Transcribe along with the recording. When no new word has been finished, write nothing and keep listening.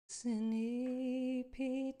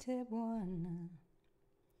Usinipite Bwana,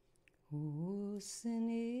 usinipite,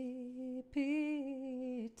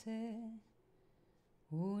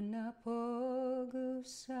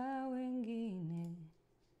 unapogusa wengine,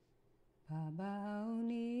 Baba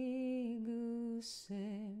uniguse.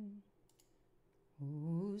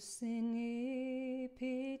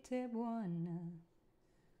 Usinipite Bwana,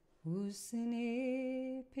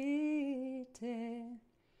 usinipite,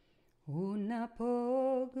 unapogusa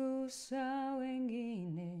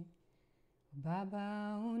wengine,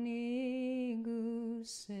 Baba uniguse.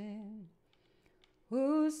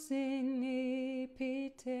 Usinipite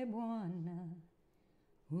Bwana,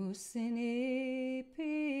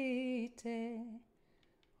 usinipite,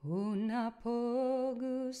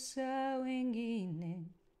 unapogusa wengine,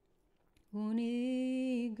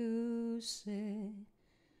 uniguse.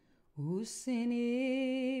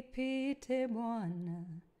 Usinipite Bwana,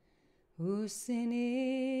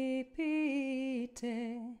 usinipite,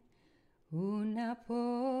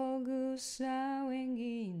 unapogusa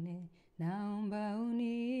wengine, naomba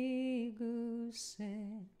uniguse.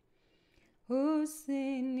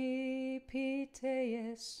 Usinipite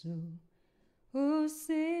Yesu,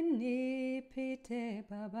 usinipite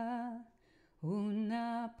Baba,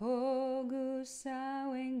 unapogusa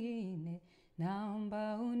wengine,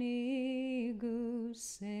 naomba uniguse.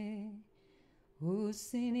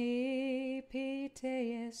 Usinipite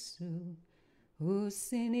Yesu,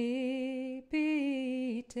 usinipite,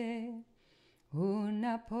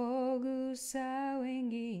 unapogusa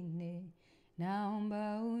wengine,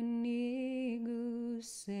 naomba uniguse.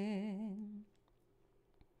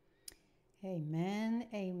 Amen,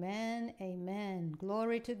 amen, amen.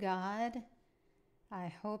 Glory to God. I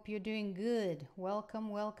hope you're doing good. Welcome,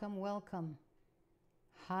 welcome, welcome.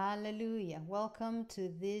 Hallelujah. Welcome to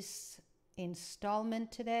this installment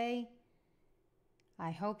today.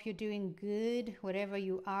 I hope you're doing good wherever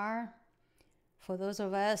you are. For those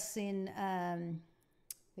of us in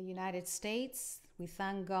the United States, we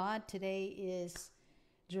thank God. Today is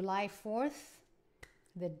July 4th,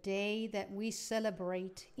 the day that we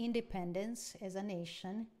celebrate independence as a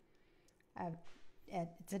nation.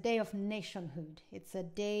 It's a day of nationhood. It's a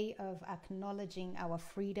day of acknowledging our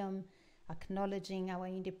freedom, acknowledging our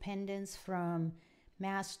independence from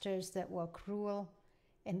masters that were cruel.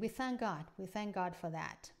 And we thank God. We thank God for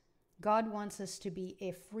that. God wants us to be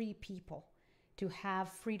a free people, to have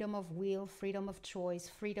freedom of will, freedom of choice,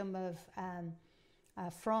 freedom of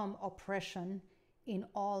from oppression in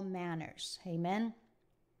all manners. Amen.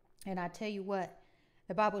 And I tell you what,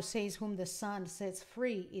 the Bible says, whom the Son sets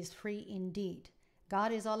free is free indeed.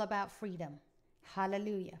 God is all about freedom.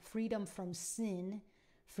 Hallelujah. Freedom from sin,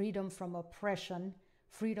 freedom from oppression,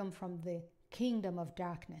 freedom from the kingdom of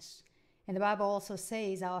darkness. And the Bible also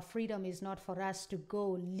says our freedom is not for us to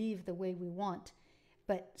go live the way we want,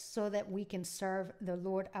 but so that we can serve the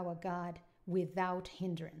Lord our God without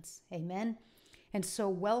hindrance. Amen. And so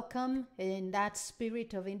welcome in that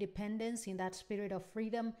spirit of independence, in that spirit of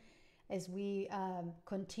freedom, as we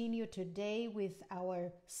continue today with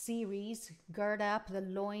our series, Gird Up the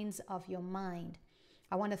Loins of Your Mind.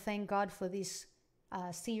 I want to thank God for this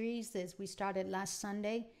series as we started last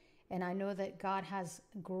Sunday. And I know that God has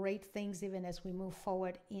great things even as we move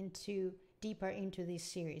forward deeper into this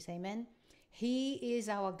series. Amen. He is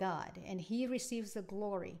our God, and He receives the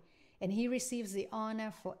glory, and He receives the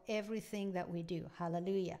honor for everything that we do.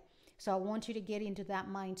 Hallelujah. So I want you to get into that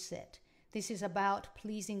mindset. This is about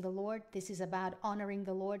pleasing the Lord. This is about honoring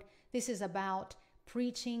the Lord. This is about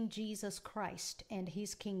preaching Jesus Christ and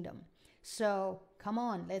His kingdom. So come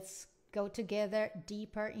on, let's go together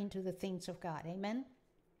deeper into the things of God. Amen.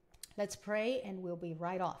 Let's pray and we'll be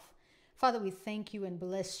right off. Father, we thank you and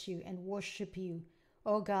bless you and worship you,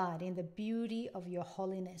 oh God, in the beauty of your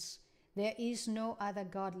holiness. There is no other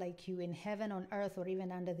God like you in heaven, on earth, or even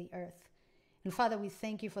under the earth. And Father, we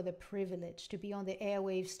thank you for the privilege to be on the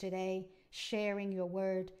airwaves today, sharing your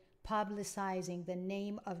word, publicizing the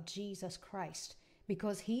name of Jesus Christ,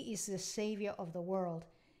 because He is the Savior of the world.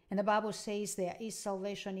 And the Bible says there is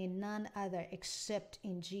salvation in none other except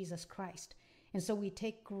in Jesus Christ. And so we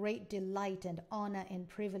take great delight and honor and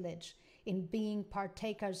privilege in being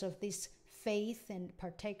partakers of this faith and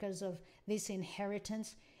partakers of this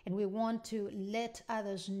inheritance. And we want to let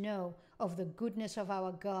others know of the goodness of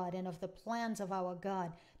our God and of the plans of our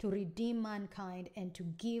God to redeem mankind and to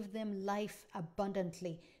give them life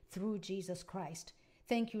abundantly through Jesus Christ.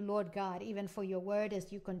 Thank you, Lord God, even for your word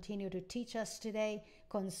as you continue to teach us today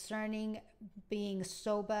concerning being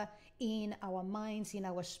sober in our minds, in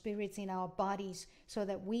our spirits, in our bodies, so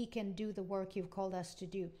that we can do the work you've called us to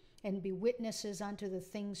do and be witnesses unto the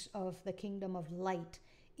things of the kingdom of light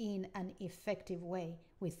in an effective way.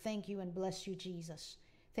 We thank you and bless you, Jesus.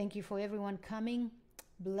 Thank you for everyone coming.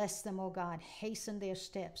 Bless them, oh God. Hasten their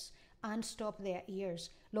steps. Unstop their ears.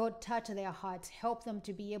 Lord, touch their hearts. Help them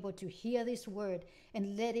to be able to hear this word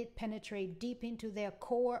and let it penetrate deep into their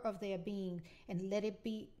core of their being and let it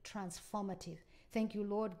be transformative. Thank you,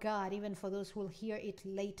 Lord God, even for those who will hear it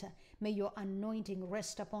later. May your anointing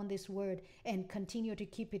rest upon this word and continue to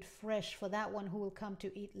keep it fresh for that one who will come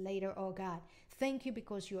to it later, oh God. Thank you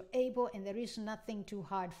because you're able and there is nothing too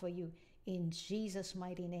hard for you. In Jesus'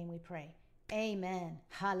 mighty name we pray. Amen.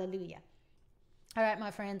 Hallelujah. All right,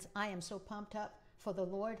 my friends, I am so pumped up for the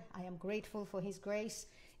Lord. I am grateful for his grace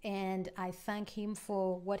and I thank him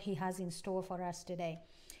for what he has in store for us today.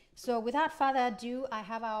 So without further ado, I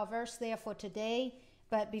have our verse there for today.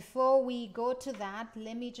 But before we go to that,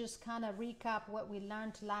 let me just kind of recap what we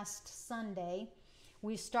learned last Sunday.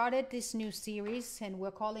 We started this new series and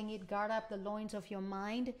we're calling it Guard Up the Loins of Your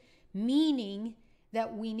Mind, meaning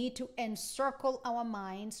that we need to encircle our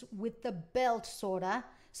minds with the belt, sorta,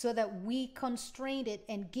 so that we constrain it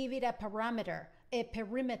and give it a perimeter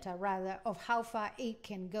of how far it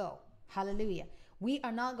can go. Hallelujah. We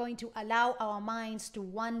are not going to allow our minds to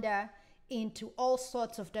wander into all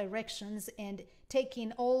sorts of directions and take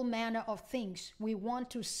in all manner of things. We want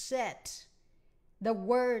to set the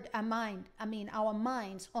word, our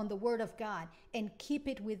minds on the word of God and keep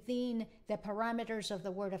it within the parameters of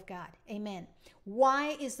the word of God. Amen.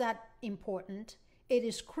 Why is that important? It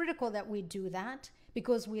is critical that we do that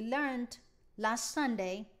because we learned last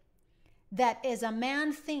Sunday that as a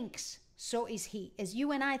man thinks, so is he. As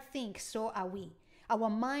you and I think, so are we. Our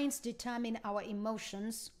minds determine our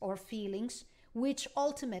emotions or feelings, which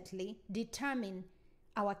ultimately determine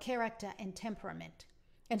our character and temperament.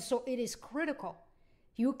 And so it is critical.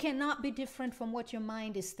 You cannot be different from what your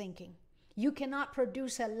mind is thinking. You cannot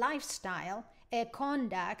produce a lifestyle, a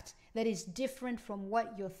conduct that is different from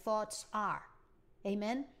what your thoughts are.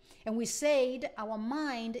 Amen? And we said our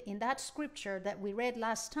mind in that scripture that we read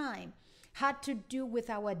last time had to do with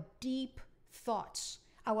our deep thoughts,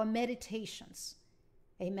 our meditations.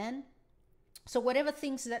 Amen? So whatever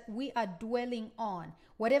things that we are dwelling on,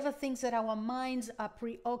 whatever things that our minds are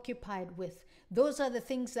preoccupied with, those are the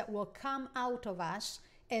things that will come out of us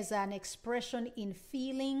as an expression in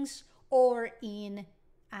feelings or in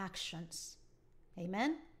actions.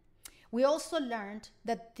 Amen? We also learned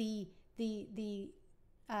that the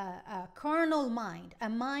carnal mind, a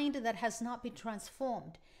mind that has not been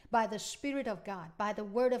transformed by the Spirit of God, by the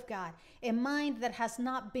Word of God, a mind that has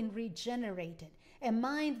not been regenerated, a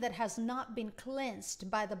mind that has not been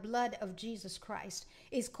cleansed by the blood of Jesus Christ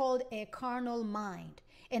is called a carnal mind.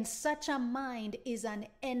 And such a mind is an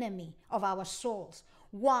enemy of our souls.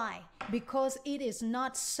 Why? Because it is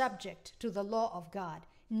not subject to the law of God.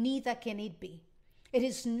 Neither can it be. It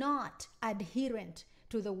is not adherent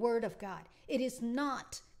to the Word of God. It is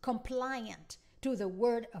not compliant to the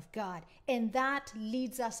Word of God. And that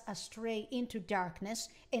leads us astray into darkness,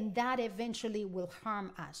 and that eventually will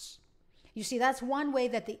harm us. You see, that's one way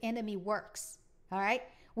that the enemy works. All right?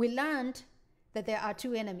 We learned that there are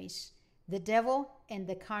two enemies, the devil and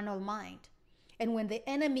the carnal mind. And when the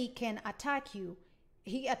enemy can attack you,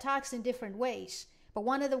 he attacks in different ways. But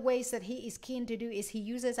one of the ways that he is keen to do is he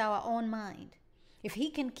uses our own mind. If he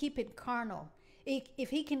can keep it carnal, if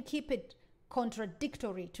he can keep it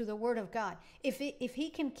contradictory to the Word of God, if he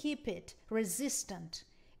can keep it resistant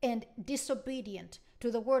and disobedient to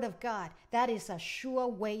the Word of God, that is a sure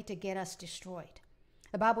way to get us destroyed.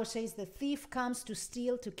 The Bible says the thief comes to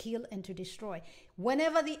steal, to kill, and to destroy.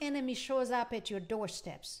 Whenever the enemy shows up at your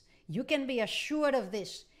doorsteps, you can be assured of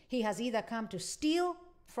this. He has either come to steal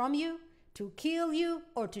from you, to kill you,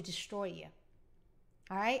 or to destroy you.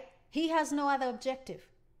 All right? He has no other objective.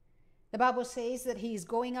 The Bible says that he is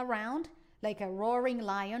going around like a roaring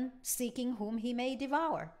lion, seeking whom he may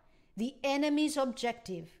devour. The enemy's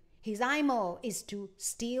objective, his IMO, is to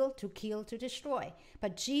steal, to kill, to destroy.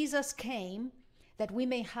 But Jesus came that we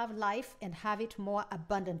may have life and have it more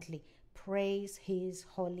abundantly. Praise his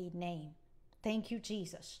holy name. Thank you,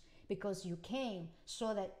 Jesus, because you came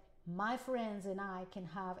so that my friends and I can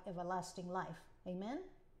have everlasting life. Amen?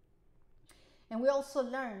 And we also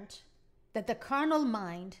learned that the carnal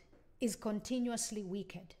mind is continuously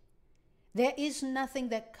wicked. There is nothing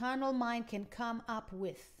that carnal mind can come up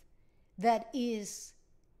with that is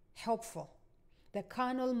helpful. The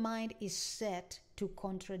carnal mind is set to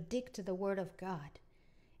contradict the Word of God.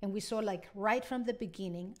 And we saw, like right from the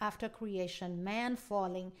beginning, after creation, man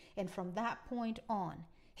falling, and from that point on,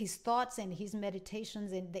 his thoughts and his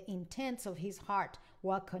meditations and the intents of his heart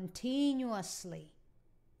were continuously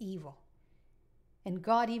evil. And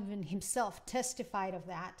God even himself testified of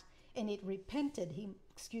that, and it repented him,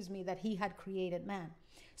 that he had created man.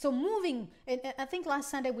 So moving, and I think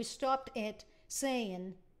last Sunday we stopped at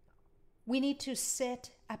saying we need to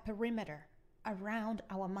set a perimeter around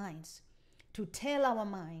our minds to tell our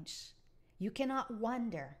minds, you cannot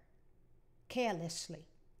wander carelessly,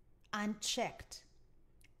 unchecked.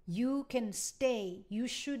 You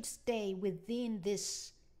should stay within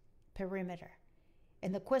this perimeter.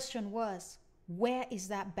 And the question was, where is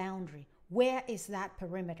that boundary? Where is that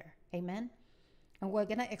perimeter? Amen? And we're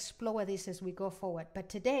going to explore this as we go forward. But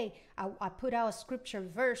today, I put our scripture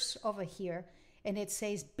verse over here, and it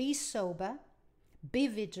says, be sober, be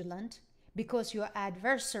vigilant, because your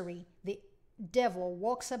adversary, the devil,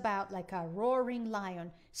 walks about like a roaring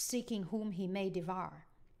lion, seeking whom he may devour.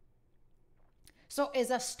 So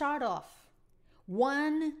as I start off,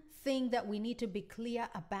 one thing that we need to be clear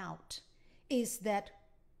about is that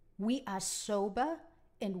we are sober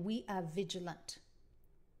and we are vigilant.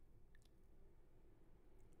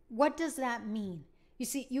 What does that mean? You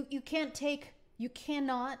see, you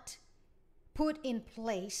cannot put in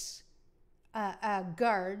place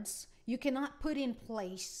guards. You cannot put in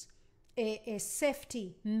place a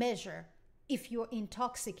safety measure if you're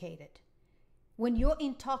intoxicated. When you're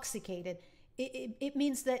intoxicated, it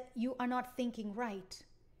means that you are not thinking right.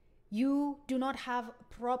 You do not have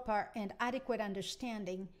proper and adequate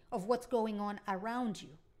understanding of what's going on around you.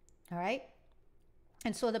 All right?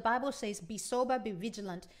 And so the Bible says, be sober, be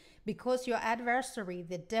vigilant, because your adversary,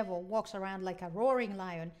 the devil, walks around like a roaring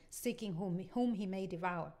lion, seeking whom he may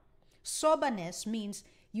devour. Soberness means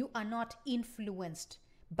you are not influenced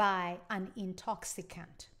by an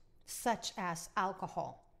intoxicant, such as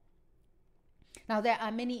alcohol. Now, there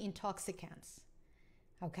are many intoxicants,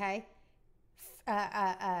 okay?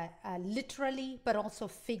 Literally, but also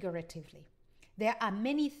figuratively. There are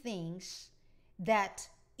many things that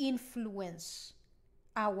influence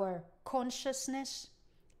our consciousness,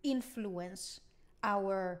 influence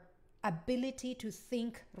our ability to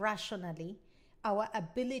think rationally, our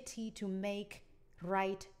ability to make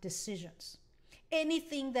right decisions.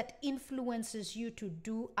 Anything that influences you to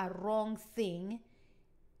do a wrong thing,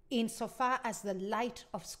 insofar as the light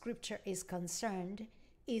of Scripture is concerned,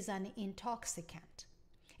 is an intoxicant.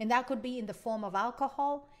 And that could be in the form of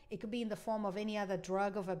alcohol. It could be in the form of any other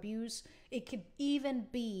drug of abuse. It could even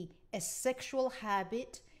be a sexual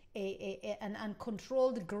habit, an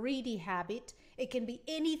uncontrolled, greedy habit. It can be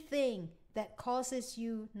anything that causes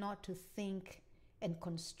you not to think and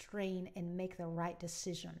constrain and make the right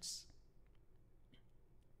decisions.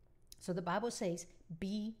 So the Bible says,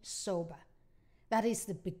 be sober. That is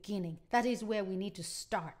the beginning. That is where we need to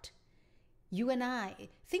start. You and I,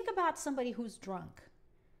 think about somebody who's drunk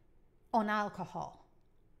on alcohol.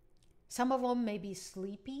 Some of them may be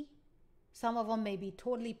sleepy. Some of them may be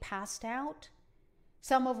totally passed out.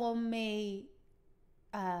 Some of them may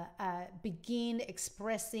begin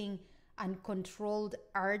expressing uncontrolled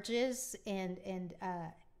urges and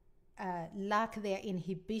lack their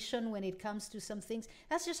inhibition when it comes to some things.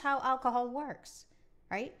 That's just how alcohol works,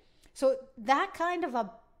 right? So that kind of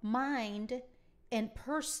a mind and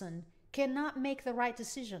person cannot make the right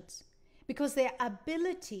decisions because their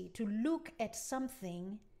ability to look at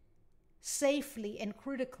something safely and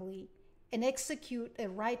critically and execute a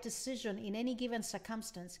right decision in any given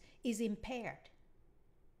circumstance is impaired.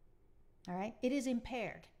 All right? It is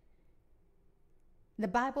impaired. The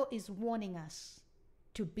Bible is warning us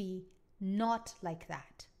to be not like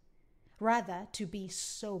that. Rather, to be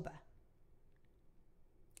sober.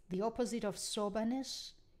 The opposite of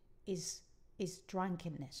soberness is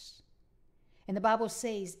drunkenness. And the Bible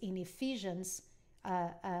says in Ephesians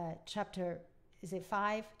chapter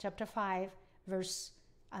 5, verse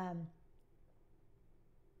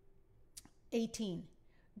 18,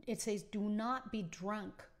 it says, do not be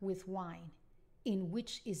drunk with wine, in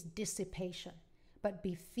which is dissipation, but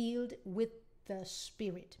be filled with the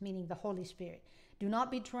Spirit, meaning the Holy Spirit. Do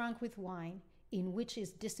not be drunk with wine, in which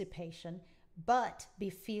is dissipation, but be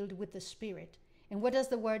filled with the Spirit. And what does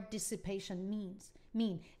the word dissipation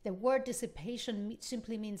mean? The word dissipation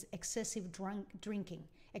simply means excessive drinking,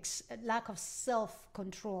 lack of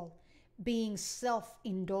self-control, being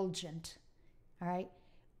self-indulgent. All right?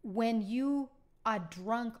 When you are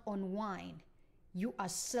drunk on wine, you are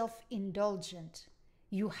self-indulgent.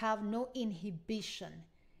 You have no inhibition.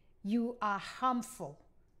 You are harmful.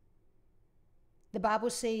 The Bible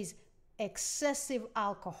says excessive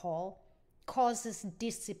alcohol causes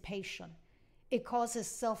dissipation. It causes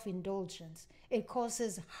self-indulgence. It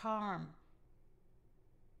causes harm.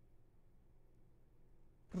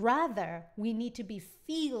 Rather, we need to be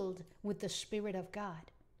filled with the Spirit of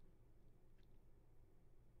God.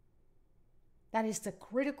 That is the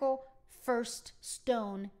critical first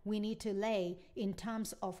stone we need to lay in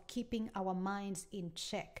terms of keeping our minds in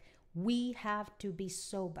check. We have to be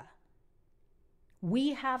sober.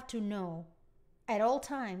 We have to know at all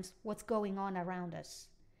times what's going on around us.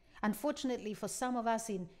 Unfortunately, for some of us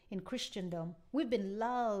in Christendom, we've been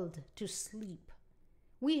lulled to sleep.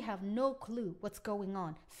 We have no clue what's going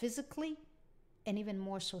on physically and even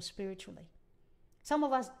more so spiritually. Some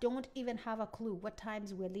of us don't even have a clue what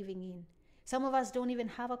times we're living in. Some of us don't even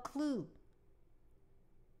have a clue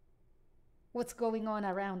what's going on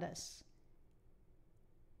around us.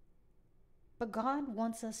 But God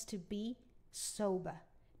wants us to be sober,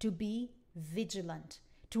 to be vigilant,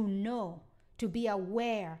 to know, to be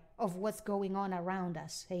aware of what's going on around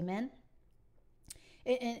us. Amen?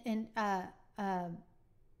 In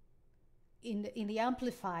the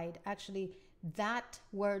Amplified, actually, that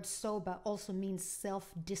word sober also means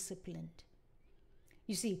self-disciplined.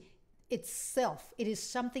 You see, it's self. It is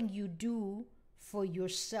something you do for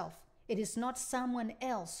yourself. It is not someone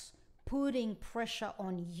else putting pressure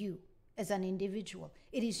on you as an individual.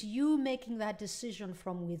 It is you making that decision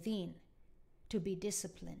from within to be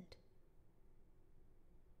disciplined.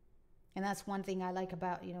 And that's one thing I like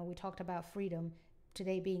about, we talked about freedom,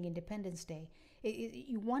 today being Independence Day.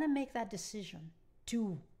 You want to make that decision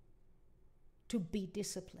to be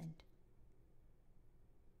disciplined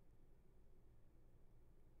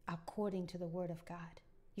according to the Word of God.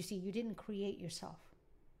 You see, you didn't create yourself.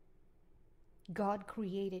 God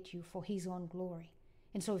created you for His own glory.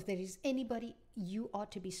 And so if there is anybody you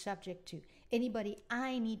ought to be subject to, anybody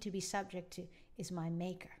I need to be subject to, is my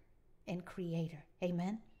Maker and Creator.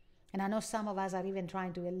 Amen? And I know some of us are even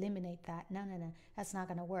trying to eliminate that. No, that's not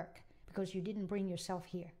going to work, because you didn't bring yourself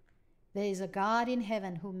here. There is a God in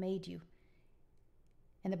heaven who made you.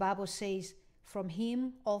 And the Bible says, from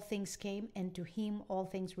Him all things came, and to Him all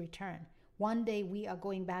things return. One day we are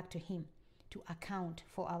going back to Him to account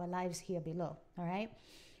for our lives here below. All right?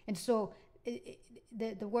 And so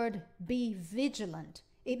the word be vigilant,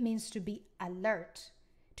 it means to be alert,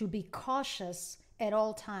 to be cautious at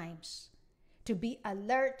all times. To be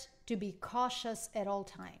alert, to be cautious at all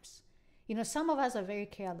times. Some of us are very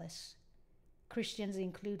careless, Christians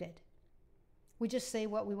included. We just say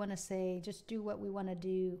what we want to say, just do what we want to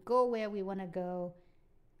do, go where we want to go.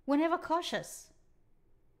 We're never cautious.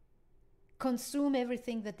 Consume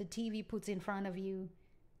everything that the TV puts in front of you.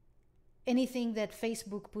 Anything that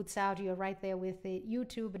Facebook puts out, you're right there with it.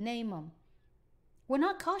 YouTube, name them. We're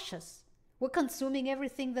not cautious. We're consuming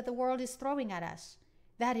everything that the world is throwing at us.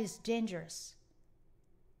 That is dangerous.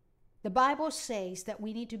 The Bible says that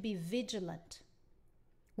we need to be vigilant.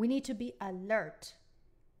 We need to be alert.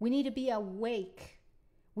 We need to be awake.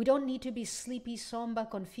 We don't need to be sleepy, somber,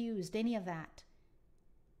 confused, any of that.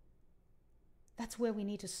 That's where we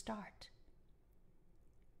need to start.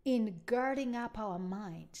 In girding up our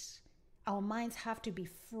minds have to be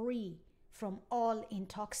free from all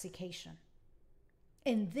intoxication.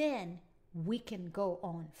 And then we can go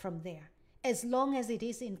on from there. As long as it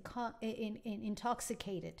is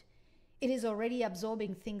intoxicated, it is already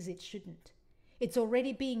absorbing things it shouldn't. It's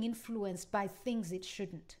already being influenced by things it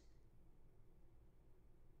shouldn't.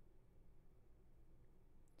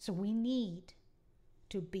 So we need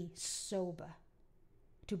to be sober,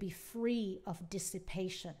 to be free of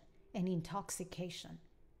dissipation and intoxication.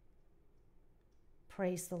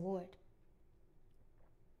 Praise the Lord.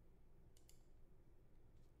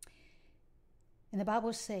 And the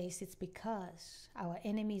Bible says it's because our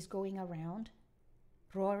enemy is going around,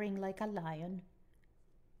 roaring like a lion,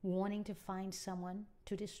 wanting to find someone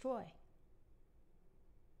to destroy.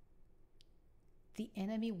 The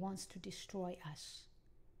enemy wants to destroy us.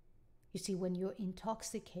 You see, when you're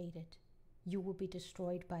intoxicated, you will be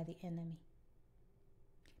destroyed by the enemy,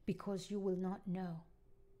 because you will not know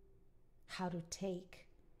how to take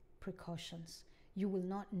precautions. You will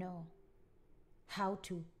not know how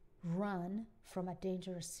to run from a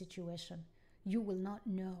dangerous situation. You will not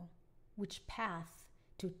know which path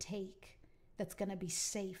to take that's going to be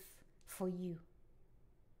safe for you.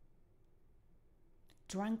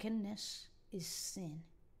 Drunkenness is sin.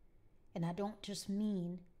 And I don't just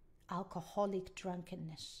mean alcoholic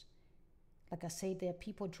drunkenness. Like I say, there are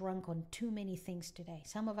people drunk on too many things today.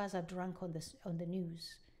 Some of us are drunk on the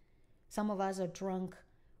news. Some of us are drunk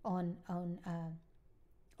on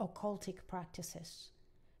occultic practices.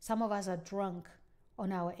 Some of us are drunk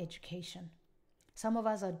on our education. Some of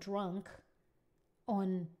us are drunk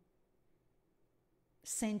on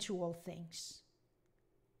sensual things.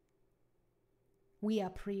 We are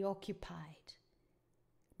preoccupied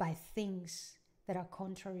by things that are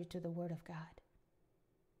contrary to the Word of God.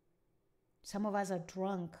 Some of us are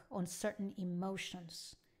drunk on certain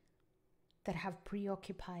emotions that have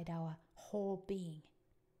preoccupied our whole being.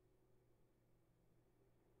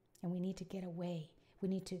 And we need to get away. We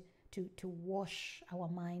need to wash our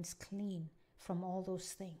minds clean from all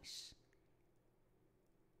those things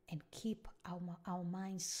and keep our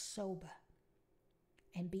minds sober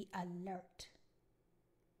and be alert.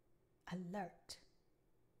 Alert.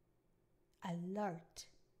 Alert.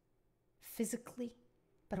 Physically,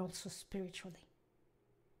 but also spiritually.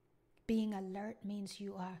 Being alert means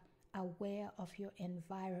you are aware of your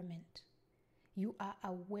environment. You are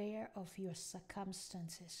aware of your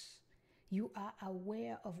circumstances. You are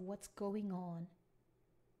aware of what's going on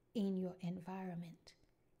in your environment,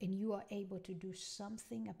 and you are able to do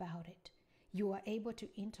something about it. You are able to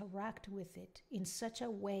interact with it in such a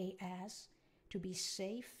way as to be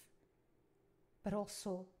safe, but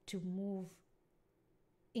also to move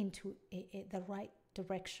into the right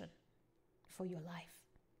direction for your life.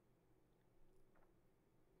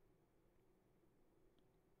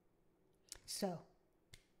 So,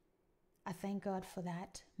 I thank God for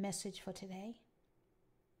that message for today.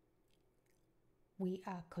 We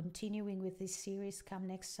are continuing with this series come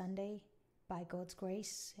next Sunday by God's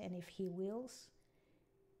grace and if He wills,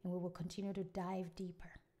 and we will continue to dive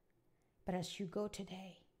deeper. But as you go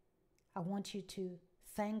today, I want you to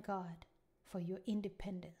thank God for your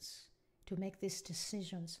independence to make these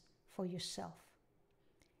decisions for yourself.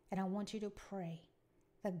 And I want you to pray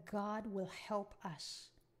that God will help us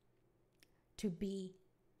to be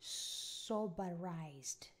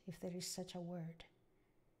soberized, if there is such a word,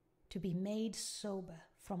 to be made sober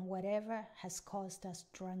from whatever has caused us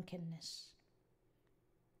drunkenness.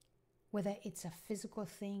 Whether it's a physical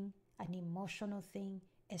thing, an emotional thing,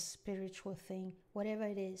 a spiritual thing, whatever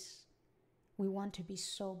it is, we want to be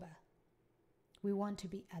sober. We want to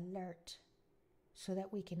be alert so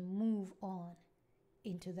that we can move on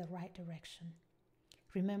into the right direction.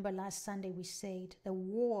 Remember last Sunday we said the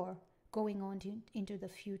war going on into the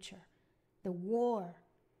future, the war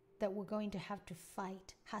that we're going to have to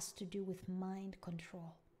fight has to do with mind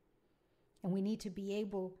control. And we need to be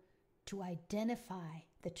able to identify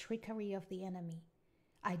the trickery of the enemy,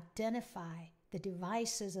 identify the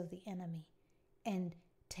devices of the enemy, and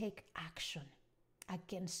take action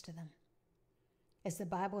against them. As the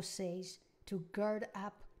Bible says, to gird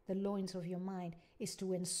up the loins of your mind is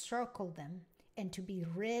to encircle them and to be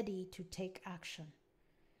ready to take action.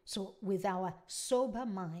 So with our sober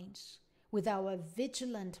minds, with our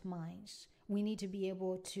vigilant minds, we need to be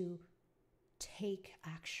able to take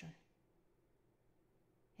action.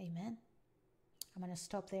 Amen. I'm going to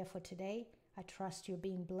stop there for today. I trust you're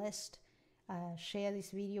being blessed. Share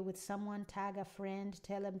this video with someone, tag a friend,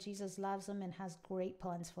 tell them Jesus loves them and has great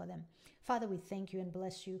plans for them. Father, we thank you and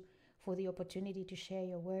bless you for the opportunity to share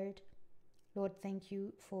your word. Lord, thank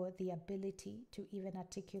you for the ability to even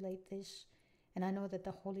articulate this. And I know that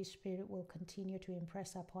the Holy Spirit will continue to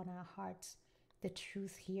impress upon our hearts the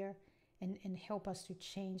truth here and help us to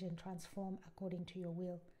change and transform according to your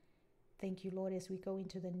will. Thank you, Lord, as we go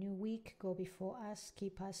into the new week. Go before us,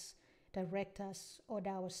 keep us, direct us,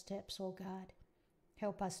 order our steps, oh God.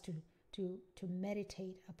 Help us to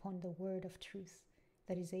meditate upon the word of truth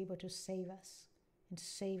that is able to save us and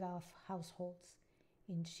save our households.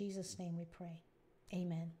 In Jesus' name we pray.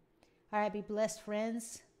 Amen. All right, be blessed,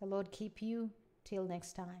 friends. The Lord keep you. Till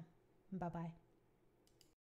next time. Bye-bye.